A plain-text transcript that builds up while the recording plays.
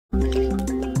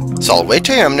Salve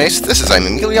Omnes, this is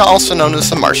Amelia, also known as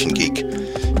the Martian Geek.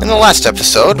 In the last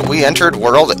episode, we entered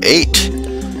World 8,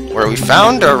 where we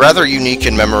found a rather unique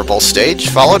and memorable stage,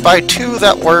 followed by 2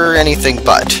 that were anything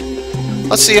but.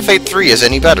 Let's see if 8-3 is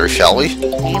any better, shall we?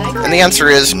 And the answer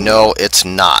is no, it's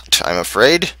not, I'm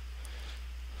afraid.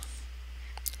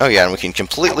 Oh yeah, and we can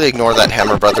completely ignore that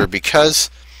hammer brother because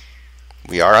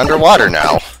we are underwater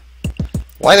now.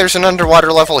 Why there's an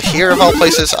underwater level here of all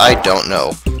places, I don't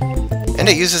know. And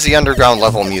it uses the underground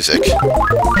level music,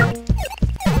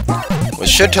 which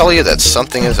should tell you that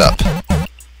something is up.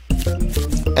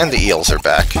 And the eels are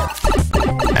back.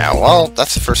 Ow, well,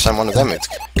 that's the first time one of them has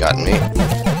gotten me.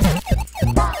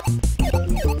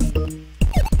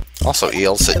 Also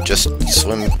eels that just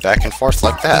swim back and forth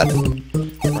like that.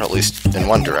 Or at least in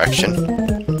one direction.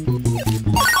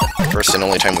 First and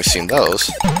only time we've seen those.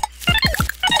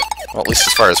 Well, at least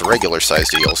as far as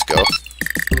regular-sized eels go.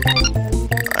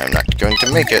 I'm not going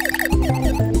to make it.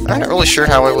 I'm not really sure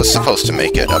how I was supposed to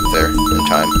make it up there in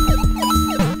time.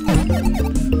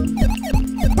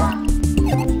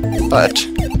 But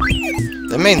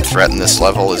the main threat in this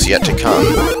level is yet to come.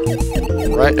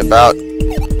 Right about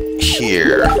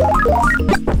here.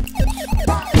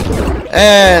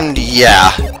 And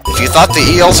yeah, if you thought the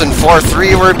eels in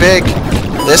 4-3 were big,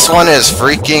 this one is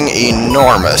freaking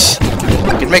enormous.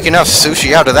 You can make enough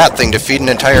sushi out of that thing to feed an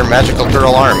entire magical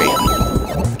girl army.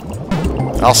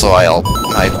 Also, I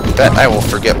bet I will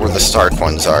forget where the star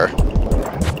coins are.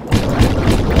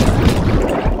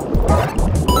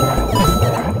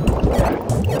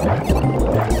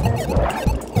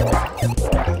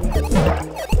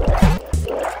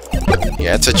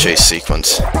 Yeah, it's a chase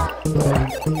sequence.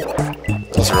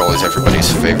 Those are always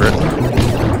everybody's favorite.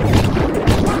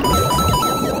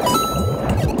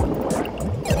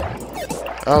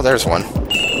 Oh, there's one.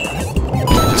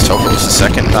 Just hope it was the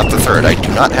second, not the third. I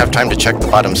do not have time to check the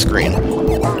bottom screen.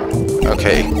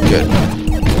 Okay, good.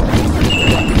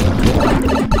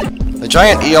 The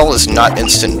giant eel is not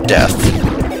instant death,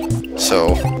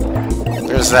 so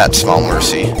there's that small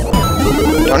mercy.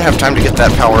 Don't have time to get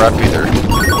that power up either.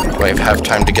 Do I have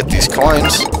time to get these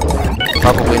coins?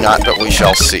 Probably not, but we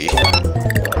shall see.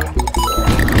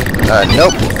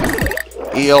 Nope.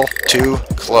 Eel, too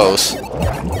close.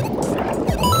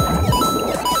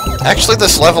 Actually,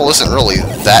 this level isn't really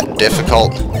that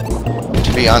difficult,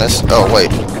 to be honest. Oh, wait.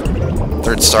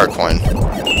 Third star coin.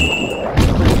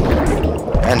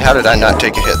 And how did I not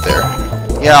take a hit there?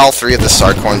 Yeah, all 3 of the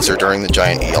star coins are during the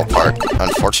giant eel part,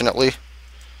 unfortunately.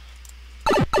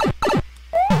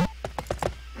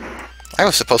 I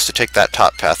was supposed to take that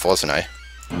top path, wasn't I?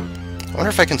 I wonder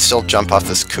if I can still jump off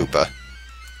this Koopa.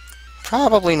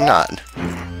 Probably not.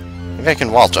 Maybe I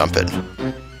can wall jump it.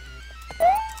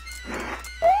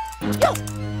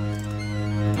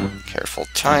 Careful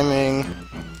timing.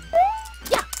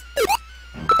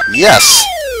 Yes!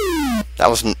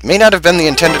 That may not have been the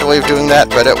intended way of doing that,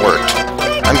 but it worked.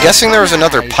 I'm guessing there was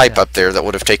another pipe up there that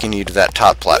would have taken you to that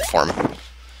top platform.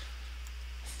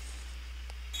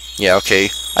 Yeah, okay.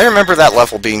 I remember that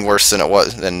level being worse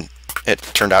than it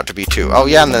turned out to be too. Oh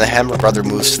yeah, and then the Hammer Brother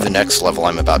moves to the next level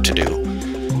I'm about to do.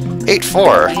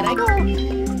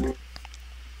 8-4.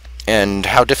 And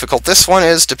how difficult this one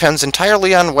is depends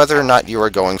entirely on whether or not you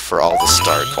are going for all the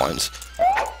star coins.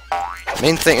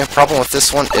 Main problem with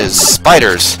this one is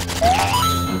spiders.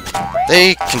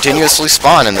 They continuously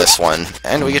spawn in this one,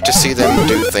 and we get to see them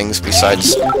do things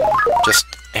besides just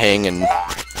hang and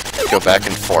go back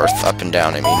and forth, up and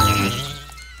down, I mean.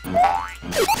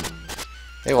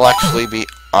 They will actually be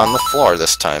on the floor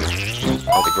this time.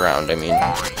 Or the ground, I mean.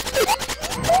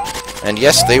 And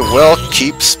yes, they will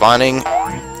keep spawning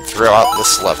throughout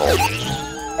this level.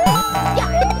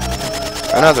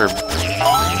 Another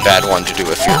bad one to do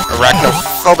if you're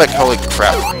arachnophobic, holy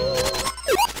crap.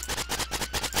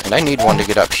 And I need one to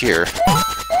get up here.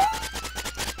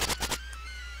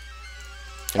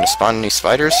 Gonna spawn any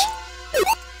spiders?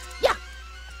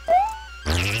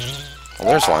 Well,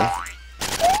 there's one.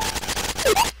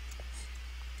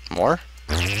 More?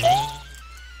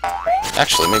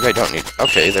 Actually, maybe I don't need...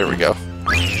 Okay, there we go.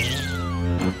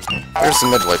 There's the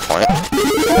midway point.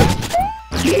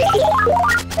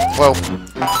 Whoa.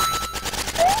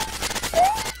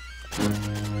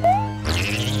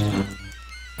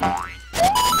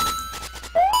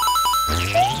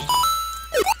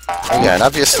 Oh yeah, and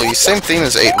obviously, same theme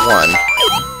as 8-1.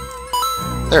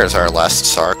 There's our last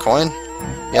star coin.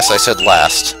 Yes, I said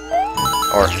last.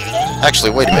 Or,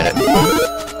 actually, wait a minute.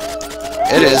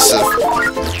 It is...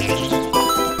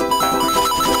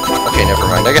 Okay, never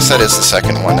mind. I guess that is the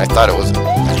second one. I thought it was...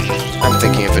 I'm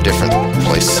thinking of a different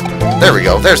place. There we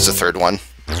go. There's the third one.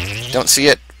 Don't see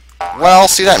it? Well,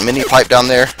 see that mini pipe down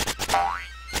there?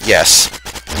 Yes.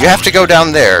 You have to go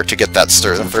down there to get that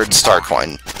third star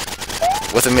coin.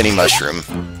 With a mini mushroom.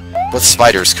 With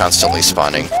spiders constantly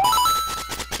spawning.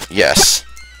 Yes.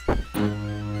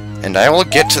 And I will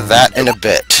get to that in a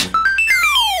bit.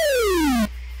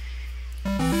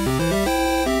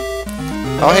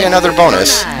 Oh hey, another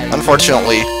bonus.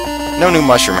 Unfortunately, no new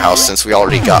mushroom house since we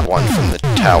already got one from the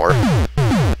tower.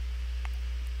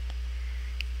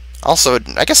 Also,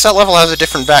 I guess that level has a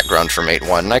different background from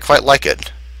 8.1, and I quite like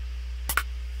it.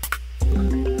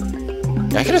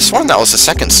 I could have sworn that was the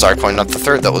second star coin, not the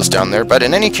third that was down there, but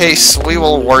in any case, we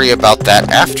will worry about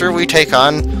that after we take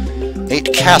on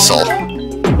 8 Castle.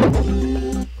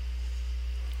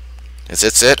 Is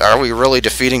this it? Are we really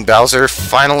defeating Bowser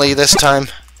finally this time?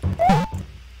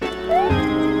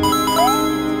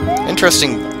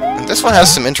 Interesting. This one has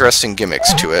some interesting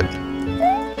gimmicks to it.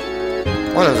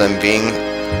 One of them being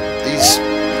these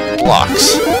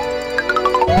blocks.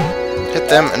 Hit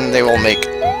them and they will make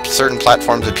certain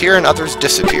platforms appear and others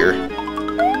disappear,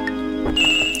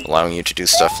 allowing you to do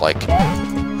stuff like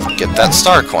get that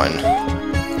star coin.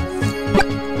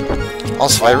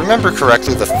 Also, if I remember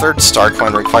correctly, the third star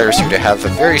coin requires you to have a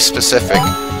very specific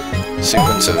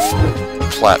sequence of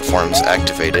platforms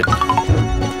activated.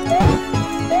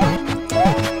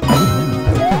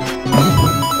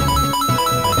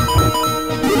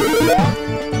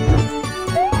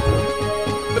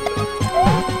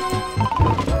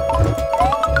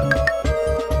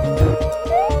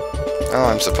 Oh,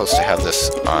 I'm supposed to have this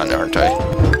on, aren't I?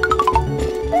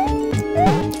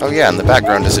 Oh yeah, and the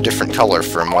background is a different color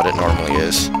from what it normally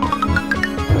is.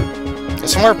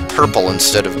 It's more purple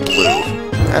instead of blue,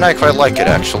 and I quite like it,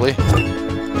 actually.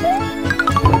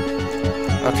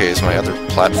 Okay, is my other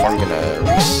platform gonna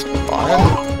respawn?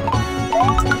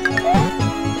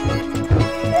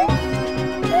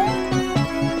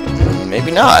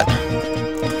 Maybe not.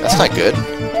 That's not good.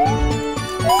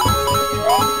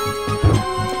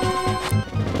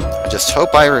 I just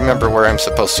hope I remember where I'm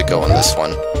supposed to go in this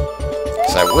one,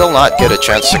 because I will not get a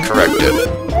chance to correct it.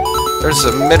 There's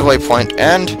a midway point,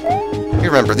 and you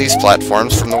remember these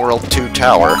platforms from the World 2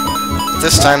 Tower.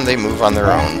 This time they move on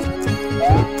their own.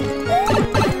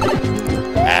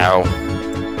 Ow.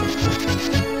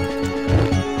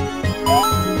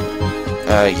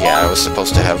 Yeah, I was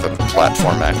supposed to have a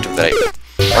platform active that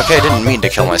Okay, I didn't mean to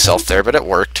kill myself there, but it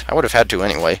worked. I would have had to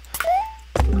anyway.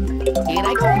 Here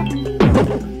I go.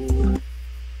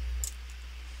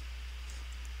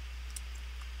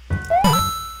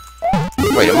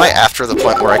 Wait, am I after the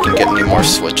point where I can get any more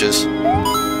switches?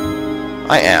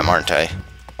 I am, aren't I?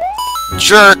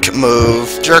 Jerk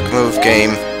move! Jerk move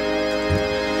game.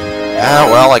 Ah,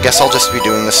 well, I guess I'll just be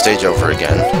doing this stage over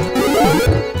again.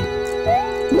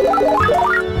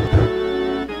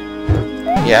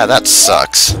 Yeah, that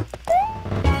sucks.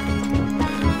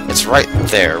 It's right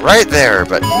there,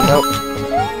 but nope.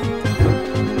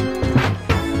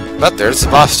 But there's the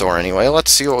boss door anyway.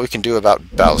 Let's see what we can do about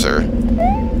Bowser.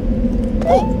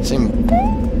 Same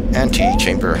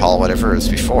ante-chamber hall, whatever as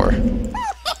before.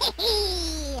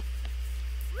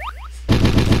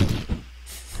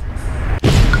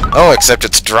 Oh, except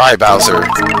it's dry Bowser.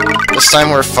 This time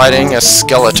we're fighting a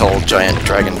skeletal giant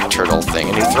dragon turtle thing,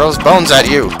 and he throws bones at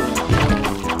you.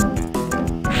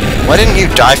 Why didn't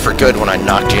you die for good when I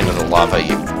knocked you into the lava,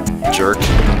 you jerk?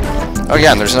 Oh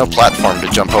yeah, and there's no platform to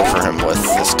jump over him with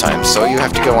this time, so you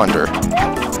have to go under.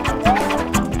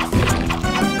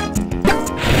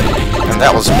 And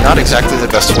that was not exactly the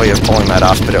best way of pulling that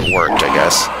off, but it worked, I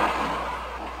guess.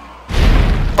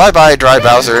 Bye-bye, Dry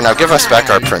Bowser, now give us back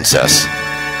our princess.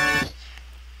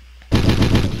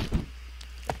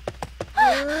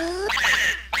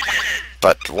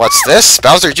 But what's this?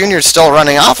 Bowser Jr.'s still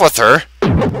running off with her.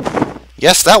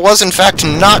 Yes, that was in fact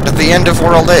not the end of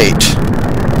World 8.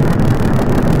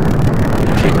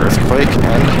 Okay, earthquake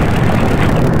and...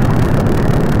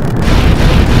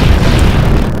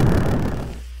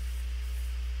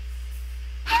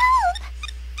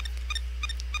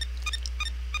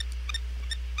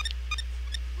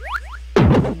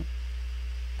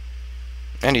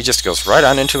 And he just goes right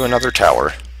on into another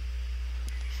tower.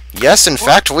 Yes, in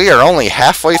fact, we are only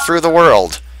halfway through the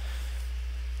world.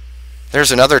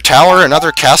 There's another tower,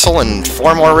 another castle, and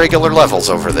 4 more regular levels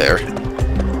over there.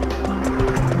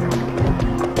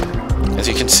 As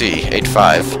you can see,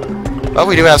 8-5. But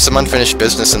we do have some unfinished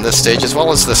business in this stage, as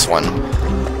well as this one.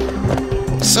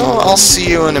 So, I'll see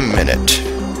you in a minute.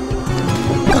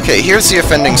 Okay, here's the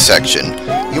offending section.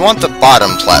 You want the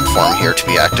bottom platform here to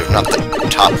be active, not the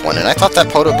top one, and I thought that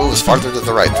Podoboo was farther to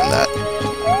the right than that.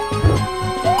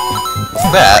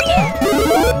 With that,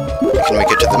 we can make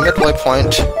it to the midway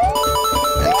point,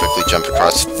 jump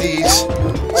across these.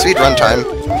 Speed run time.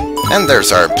 And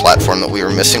there's our platform that we were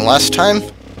missing last time.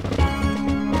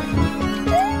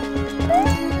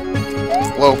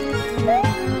 Whoa.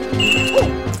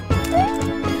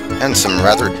 And some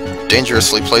rather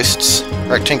dangerously placed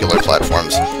rectangular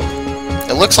platforms.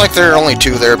 It looks like there are only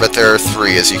 2 there, but there are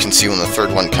 3, as you can see when the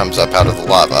third one comes up out of the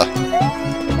lava.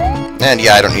 And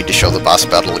yeah, I don't need to show the boss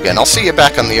battle again. I'll see you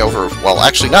back on the well,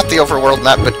 actually not the overworld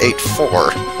map, but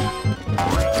 8-4.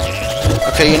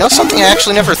 Okay, you know something I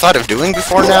actually never thought of doing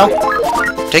before now?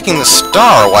 Taking the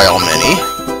star while mini,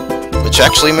 which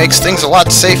actually makes things a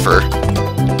lot safer.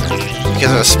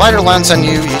 Because if a spider lands on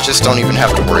you, you just don't even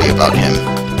have to worry about him.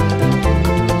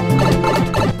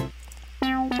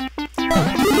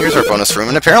 Here's our bonus room,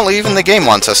 and apparently even the game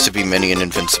wants us to be mini and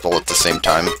invincible at the same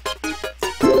time.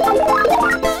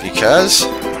 Because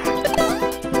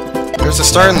there's a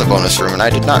star in the bonus room, and I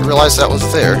did not realize that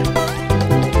was there.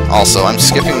 Also, I'm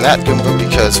skipping that Goomba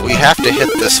because we have to hit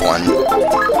this one.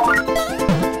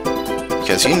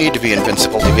 Because you need to be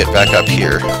invincible to get back up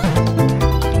here.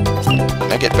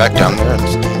 Can I get back down there in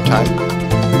time?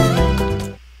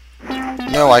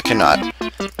 No, I cannot.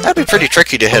 That'd be pretty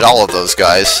tricky to hit all of those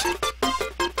guys.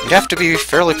 You'd have to be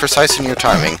fairly precise in your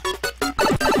timing.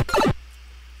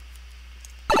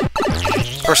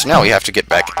 Of course, now we have to get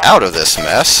back out of this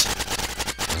mess.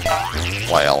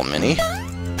 While mini.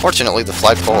 Fortunately, the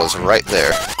flagpole is right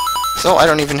there, so I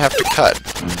don't even have to cut.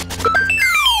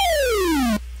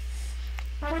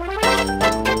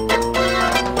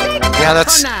 Yeah,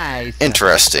 that's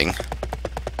interesting.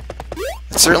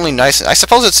 It's certainly nice. I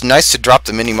suppose it's nice to drop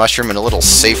the mini mushroom in a little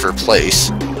safer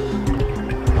place.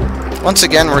 Once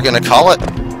again, we're gonna call it.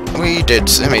 We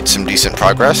made some decent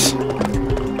progress.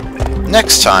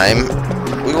 Next time,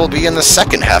 we will be in the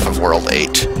second half of World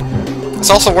 8. It's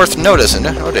also worth noting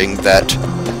that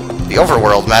the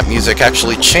overworld map music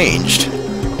actually changed.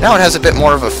 Now it has a bit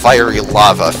more of a fiery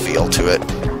lava feel to it.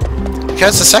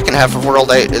 Because the second half of World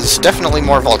 8 is definitely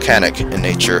more volcanic in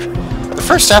nature. The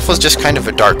first half was just kind of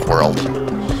a dark world.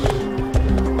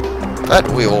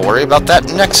 But we will worry about that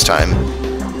next time.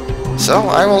 So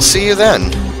I will see you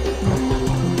then.